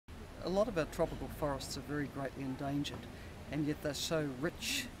A lot of our tropical forests are very greatly endangered, and yet they're so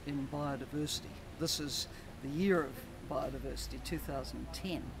rich in biodiversity. This is the year of biodiversity,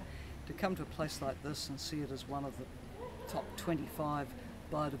 2010. To come to a place like this and see it as one of the top 25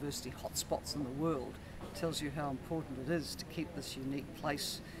 biodiversity hotspots in the world tells you how important it is to keep this unique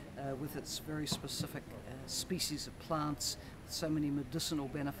place with its very specific species of plants, with so many medicinal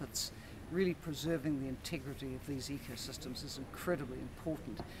benefits. Really preserving the integrity of these ecosystems is incredibly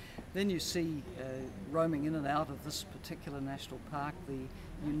important. Then you see roaming in and out of this particular national park the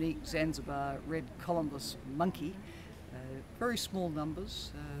unique Zanzibar Red Colobus Monkey. Very small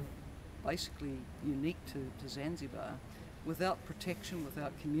numbers, basically unique to Zanzibar. Without protection,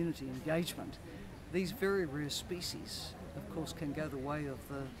 without community engagement, these very rare species, of course, can go the way of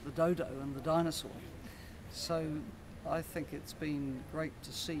the dodo and the dinosaur. So I think it's been great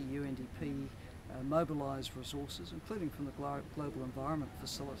to see UNDP mobilise resources, including from the Global Environment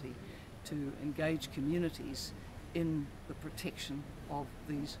Facility, to engage communities in the protection of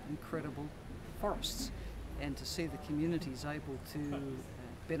these incredible forests, and to see the communities able to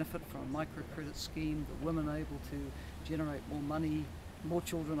benefit from a microcredit scheme, the women able to generate more money, more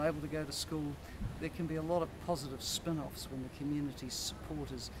children able to go to school. There can be a lot of positive spin-offs when the community's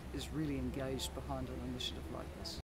support is really engaged behind an initiative like this.